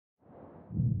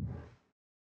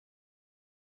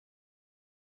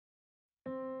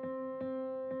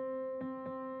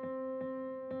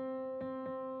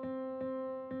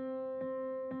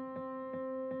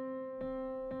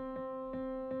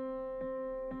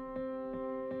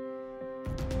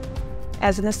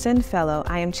As an Aspen Fellow,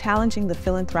 I am challenging the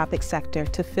philanthropic sector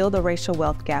to fill the racial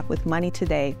wealth gap with money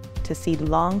today to seed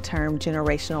long-term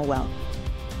generational wealth.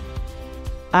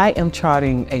 I am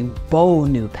charting a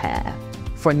bold new path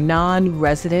for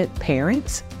non-resident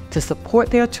parents to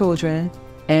support their children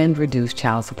and reduce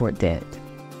child support debt.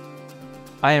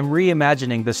 I am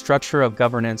reimagining the structure of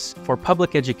governance for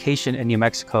public education in New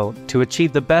Mexico to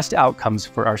achieve the best outcomes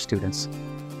for our students.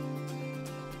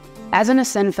 As an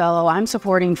Aspen Fellow, I'm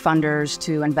supporting funders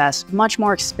to invest much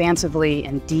more expansively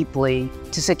and deeply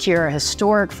to secure a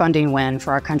historic funding win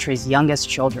for our country's youngest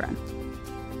children.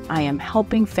 I am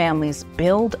helping families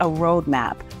build a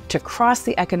roadmap to cross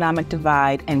the economic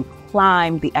divide and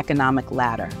climb the economic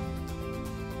ladder.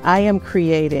 I am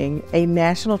creating a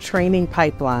national training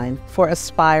pipeline for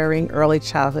aspiring early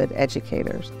childhood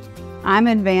educators. I'm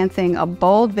advancing a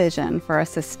bold vision for a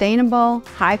sustainable,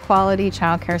 high-quality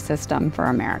childcare system for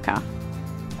America.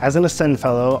 As an Aspen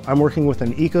Fellow, I'm working with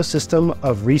an ecosystem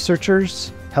of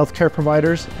researchers, healthcare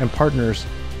providers, and partners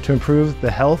to improve the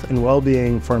health and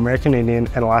well-being for American Indian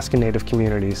and Alaska Native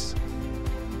communities.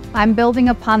 I'm building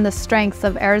upon the strengths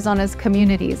of Arizona's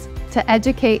communities to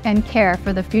educate and care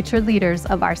for the future leaders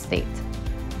of our state.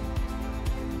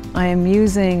 I am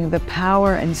using the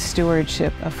power and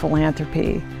stewardship of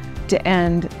philanthropy to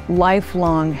end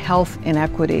lifelong health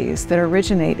inequities that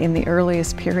originate in the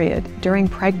earliest period during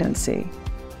pregnancy.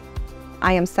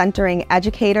 I am centering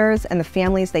educators and the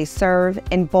families they serve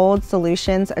in bold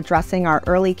solutions addressing our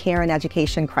early care and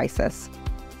education crisis.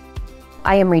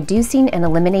 I am reducing and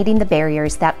eliminating the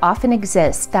barriers that often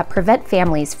exist that prevent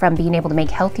families from being able to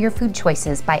make healthier food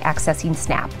choices by accessing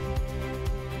SNAP.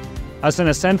 As an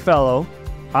Aspen Fellow,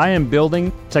 I am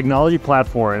building technology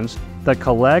platforms that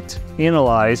collect,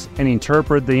 analyze, and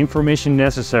interpret the information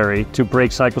necessary to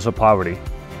break cycles of poverty.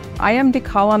 I am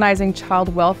decolonizing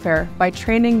child welfare by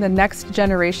training the next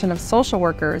generation of social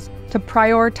workers to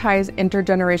prioritize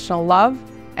intergenerational love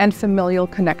and familial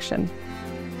connection.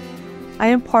 I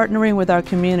am partnering with our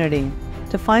community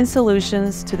to find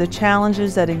solutions to the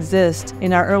challenges that exist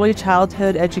in our early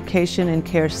childhood education and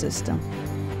care system.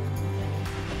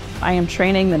 I am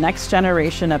training the next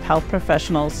generation of health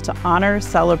professionals to honor,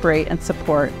 celebrate, and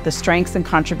support the strengths and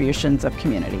contributions of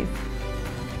communities.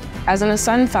 As an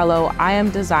Aspen Fellow, I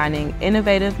am designing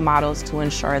innovative models to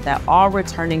ensure that all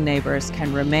returning neighbors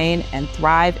can remain and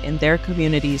thrive in their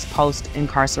communities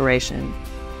post-incarceration.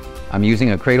 I'm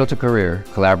using a cradle-to-career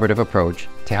collaborative approach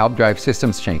to help drive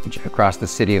systems change across the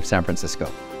city of San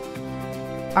Francisco.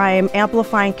 I am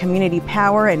amplifying community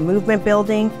power and movement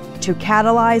building to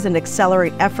catalyze and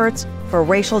accelerate efforts for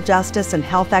racial justice and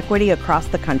health equity across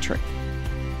the country.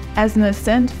 As an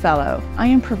Aspen Fellow, I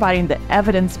am providing the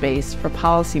evidence base for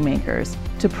policymakers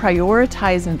to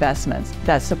prioritize investments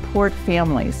that support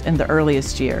families in the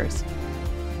earliest years.